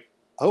I'm like,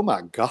 oh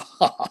my God.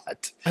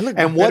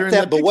 And what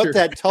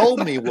that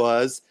told me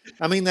was,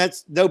 I mean,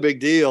 that's no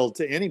big deal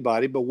to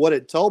anybody, but what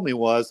it told me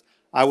was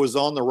I was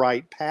on the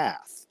right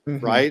path,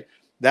 right?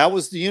 That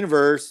was the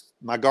universe,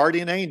 my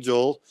guardian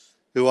angel,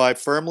 who I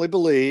firmly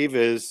believe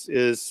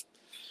is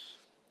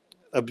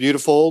a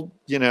beautiful,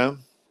 you know,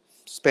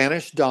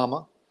 Spanish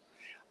dama.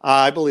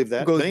 I believe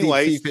that. But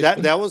anyway,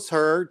 that was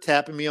her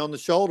tapping me on the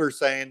shoulder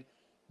saying,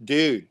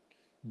 dude,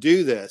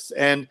 do this.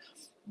 And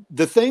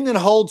the thing that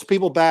holds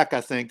people back,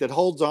 I think, that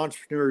holds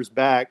entrepreneurs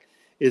back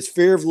is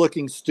fear of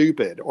looking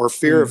stupid or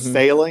fear of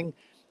failing.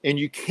 And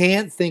you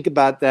can't think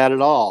about that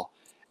at all.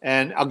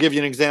 And I'll give you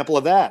an example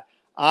of that.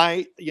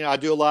 I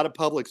do a lot of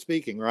public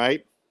speaking,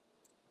 right?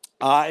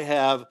 I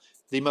have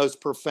the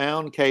most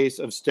profound case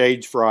of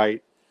stage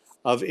fright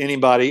of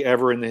anybody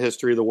ever in the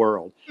history of the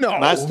world. No.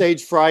 My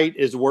stage fright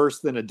is worse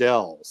than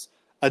Adele's.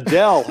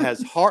 Adele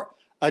has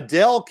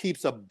Adele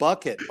keeps a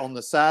bucket on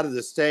the side of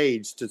the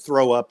stage to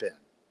throw up in,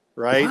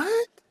 right?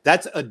 What?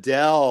 That's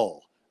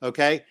Adele,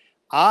 okay?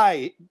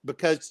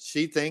 Because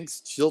she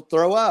thinks she'll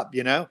throw up,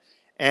 you know?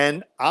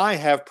 And I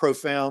have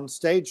profound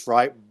stage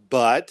fright,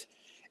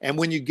 and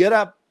when you get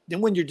up, then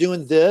when you're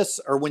doing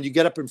this or when you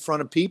get up in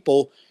front of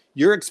people,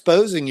 you're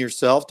exposing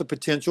yourself to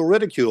potential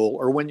ridicule,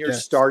 or when you're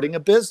starting a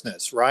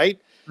business,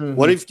 right?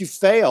 What if you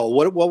fail?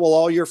 What will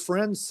all your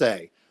friends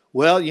say?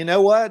 Well, you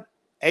know what?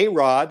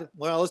 A-Rod,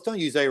 well, let's don't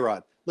use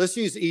A-Rod. Let's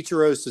use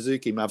Ichiro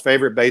Suzuki, my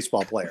favorite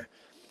baseball player.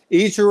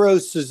 Ichiro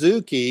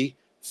Suzuki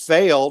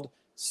failed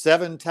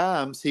 7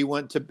 times.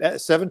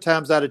 7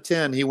 times out of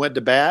 10, he went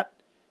to bat.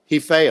 He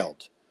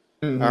failed.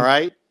 All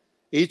right.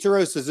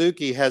 Ichiro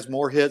Suzuki has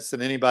more hits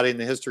than anybody in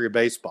the history of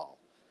baseball,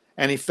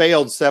 and he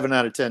failed 7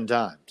 out of 10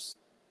 times,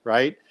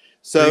 right?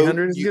 So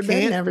 300 is a good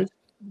batting average.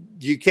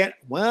 You can't.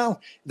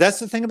 Well, that's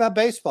the thing about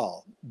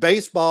baseball.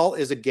 Baseball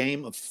is a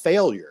game of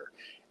failure,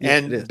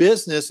 and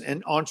business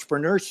and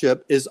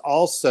entrepreneurship is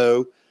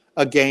also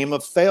a game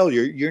of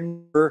failure. You're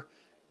never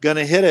going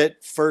to hit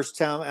it first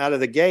time out of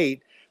the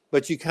gate,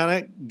 but you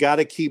kind of got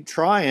to keep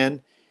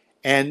trying.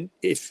 And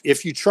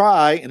if you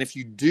try, and if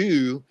you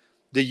do,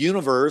 the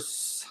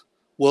universe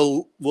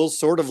will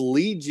sort of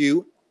lead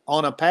you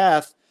on a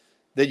path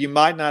that you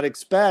might not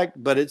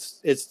expect, but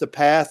it's the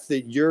path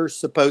that you're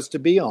supposed to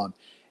be on.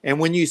 And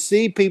when you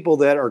see people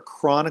that are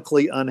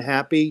chronically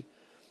unhappy,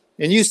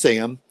 and you see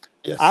them,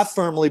 yes. I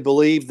firmly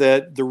believe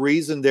that the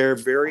reason they're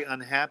very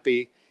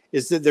unhappy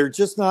is that they're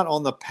just not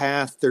on the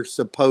path they're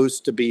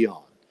supposed to be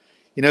on.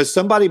 You know,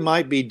 somebody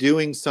might be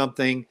doing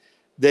something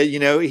that, you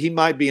know, he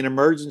might be an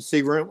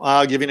emergency room.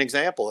 I'll give you an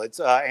example. It's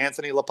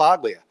Anthony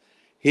LaPaglia.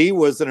 He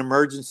was an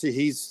emergency.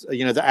 He's,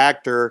 you know, the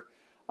actor,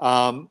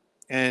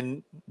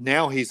 and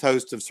now he's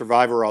host of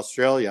Survivor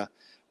Australia.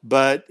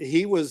 But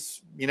he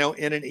was, you know,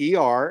 in an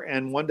ER,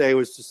 and one day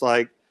was just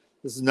like,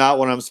 this is not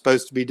what I'm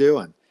supposed to be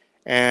doing,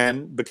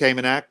 and became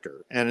an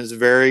actor and is a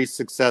very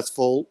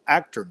successful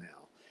actor now.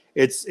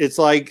 It's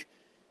like,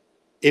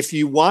 if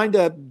you wind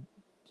up,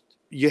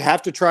 you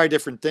have to try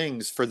different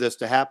things for this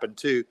to happen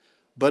too.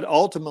 But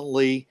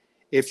ultimately,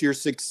 if you're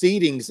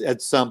succeeding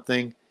at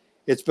something,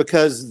 it's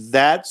because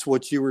that's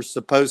what you were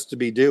supposed to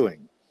be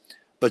doing.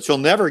 But you'll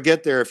never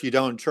get there if you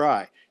don't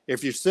try.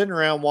 If you're sitting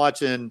around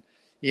watching,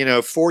 you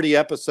know, 40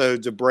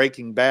 episodes of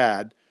Breaking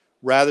Bad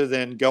rather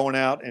than going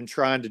out and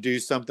trying to do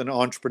something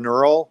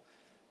entrepreneurial,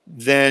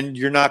 then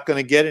you're not going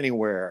to get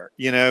anywhere.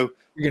 You know,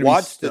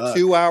 watch the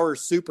 2-hour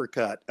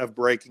supercut of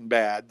Breaking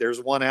Bad.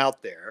 There's one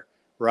out there,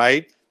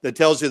 right, that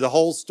tells you the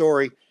whole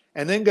story,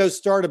 and then go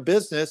start a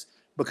business,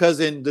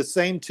 because in the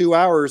same 2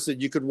 hours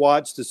that you could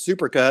watch the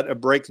supercut of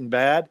Breaking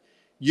Bad,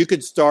 you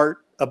could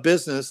start a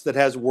business that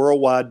has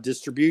worldwide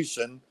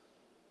distribution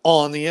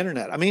on the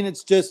internet. I mean,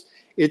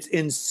 it's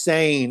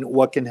insane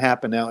what can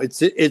happen now.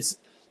 It's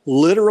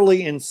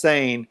literally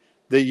insane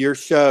that your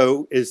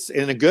show is,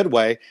 in a good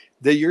way,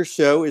 that your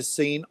show is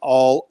seen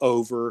all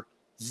over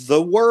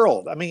the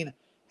world. I mean,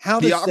 how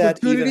does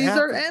that even happen? The opportunities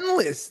are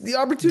endless. The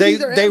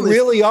opportunities are endless. They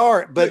really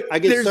are. But I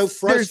get so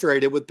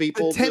frustrated with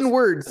people.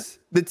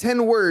 The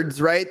 10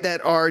 words, right,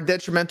 that are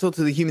detrimental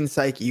to the human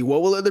psyche.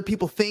 What will other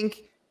people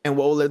think? And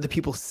what will other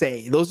people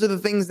say? Those are the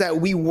things that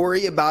we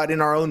worry about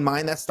in our own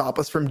mind that stop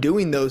us from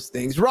doing those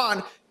things.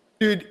 Ron,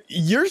 dude,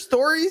 your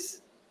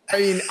stories, I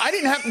mean, I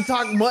didn't have to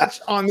talk much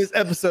on this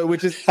episode,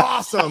 which is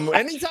awesome.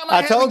 Anytime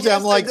I told you,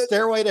 I'm like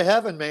Stairway to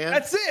Heaven, man.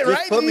 That's it, just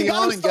right? Put me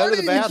on and go to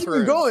the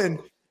bathroom.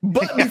 Going.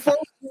 But before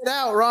we get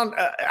out, Ron,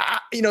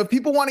 you know, if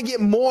people want to get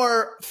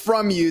more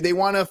from you, they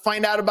want to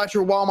find out about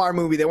your Walmart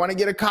movie, they want to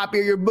get a copy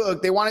of your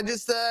book, they want to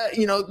just,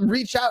 you know,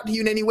 reach out to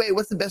you in any way,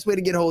 what's the best way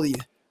to get a hold of you?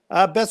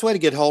 Best way to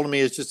get hold of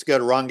me is just to go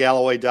to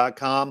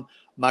rongalloway.com.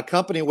 My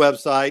company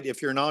website, if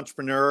you're an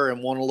entrepreneur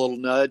and want a little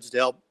nudge to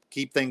help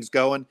keep things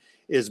going,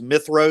 is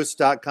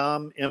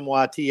mythros.com,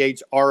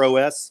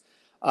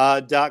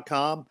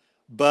 mythros.com.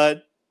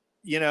 But,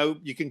 you know,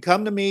 you can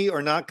come to me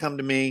or not come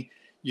to me.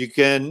 You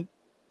can,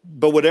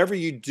 but whatever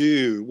you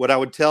do, what I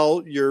would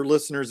tell your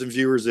listeners and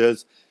viewers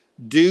is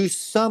do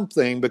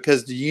something,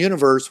 because the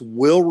universe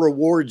will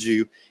reward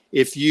you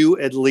if you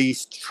at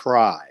least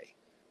try.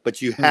 But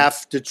you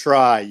have to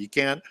try. You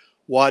can't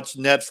watch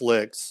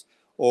Netflix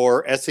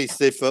or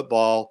SEC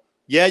football.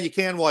 Yeah, you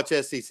can watch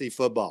SEC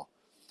football.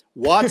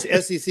 Watch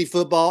SEC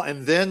football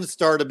and then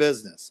start a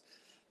business.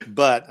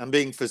 But I'm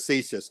being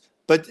facetious.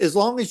 But as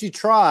long as you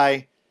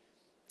try,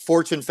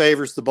 fortune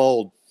favors the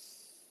bold.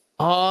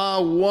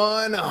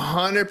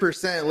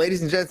 100%.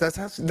 Ladies and gents,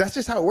 that's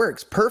just how it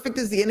works. Perfect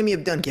is the enemy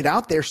of done. Get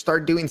out there,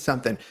 start doing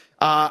something.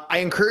 I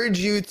encourage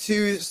you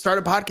to start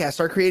a podcast,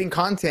 start creating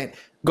content.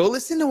 Go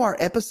listen to our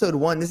episode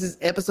 1. This is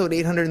episode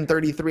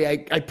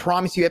 833. I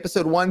promise you,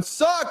 episode 1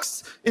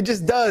 sucks. It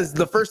just does.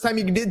 The first time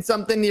you did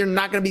something, you're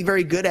not going to be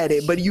very good at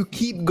it, but you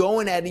keep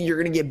going at it, you're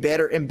going to get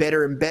better and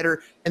better and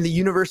better. And the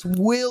universe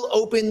will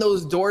open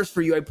those doors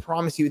for you. I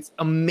promise you. It's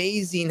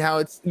amazing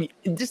how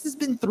this has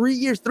been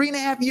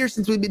 3.5 years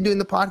since we've been doing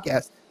the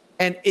podcast.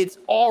 And it's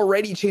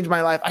already changed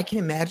my life. I can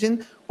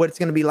imagine what it's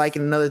going to be like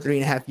in another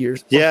 3.5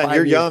 years. Yeah,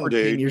 you're young,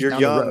 dude. You're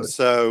young.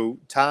 So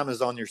time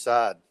is on your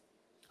side.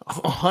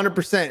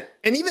 100%.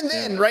 And even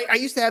then, right, I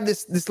used to have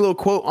this little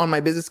quote on my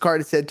business card.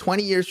 It said,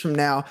 20 years from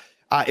now,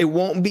 it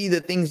won't be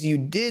the things you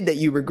did that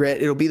you regret.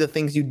 It'll be the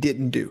things you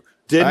didn't do.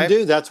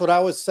 That's what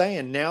I was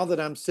saying. Now that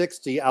I'm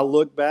 60, I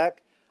look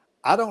back,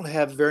 I don't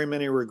have very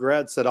many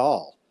regrets at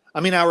all. I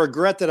mean, I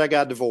regret that I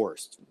got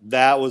divorced.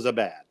 That was a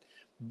bad.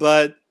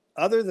 But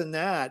other than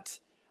that,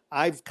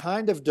 I've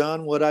kind of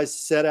done what I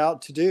set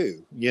out to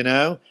do. You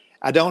know,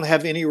 I don't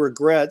have any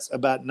regrets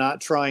about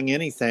not trying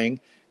anything.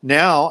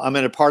 Now I'm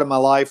in a part of my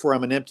life where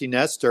I'm an empty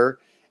nester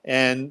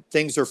and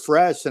things are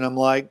fresh. And I'm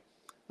like,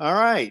 all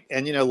right.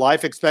 And, you know,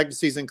 life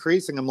expectancy is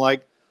increasing. I'm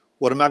like,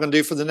 what am I going to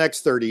do for the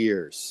next 30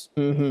 years?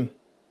 Mm-hmm.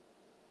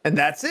 And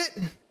that's it.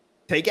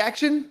 Take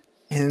action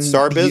and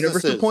start the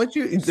universe businesses. will point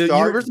you. The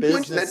Start universe will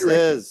point you in that direction.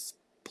 businesses.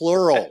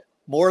 Plural.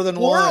 More than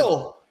one.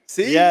 Plural.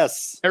 See?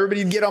 Yes.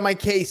 Everybody get on my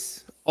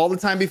case all the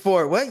time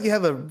before. What? You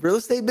have a real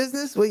estate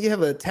business? What? You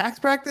have a tax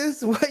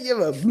practice? What? You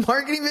have a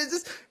marketing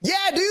business?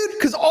 Yeah, dude.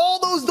 Because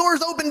all those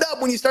doors opened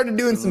up when you started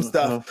doing some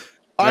stuff.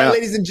 All right,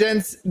 ladies and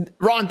gents.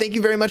 Ron, thank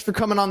you very much for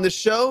coming on the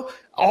show.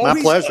 Always,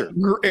 my pleasure.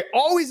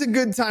 Always a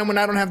good time when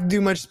I don't have to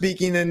do much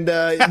speaking, and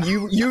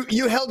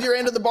you held your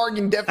end of the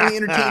bargain. Definitely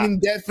entertaining,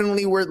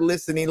 definitely worth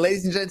listening.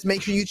 Ladies and gents,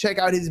 make sure you check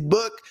out his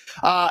book.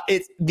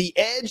 It's The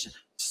Edge: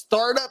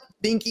 Startup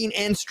Thinking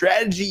and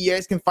Strategy. You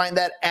guys can find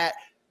that at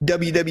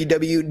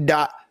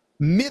www.mythros.com,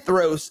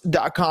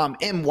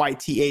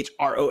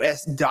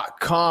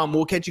 mythros.com.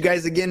 We'll catch you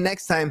guys again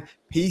next time.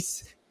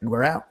 Peace, and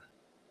we're out.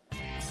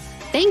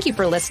 Thank you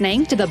for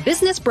listening to the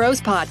Business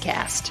Bros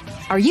Podcast.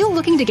 Are you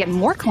looking to get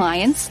more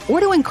clients or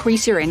to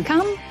increase your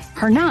income?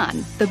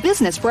 Hernan, the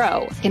business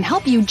bro, can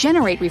help you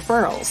generate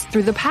referrals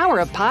through the power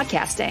of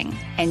podcasting.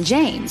 And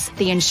James,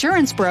 the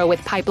insurance bro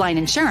with Pipeline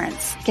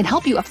Insurance, can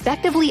help you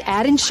effectively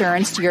add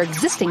insurance to your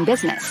existing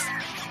business.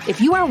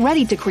 If you are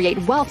ready to create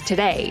wealth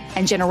today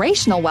and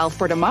generational wealth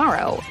for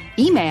tomorrow,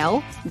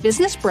 email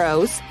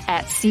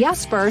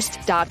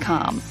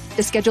businessbros@csfirst.com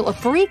to schedule a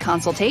free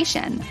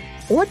consultation.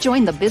 Or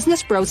join the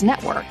Business Bros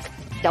Network,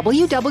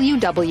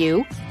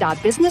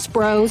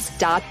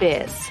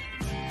 www.businessbros.biz.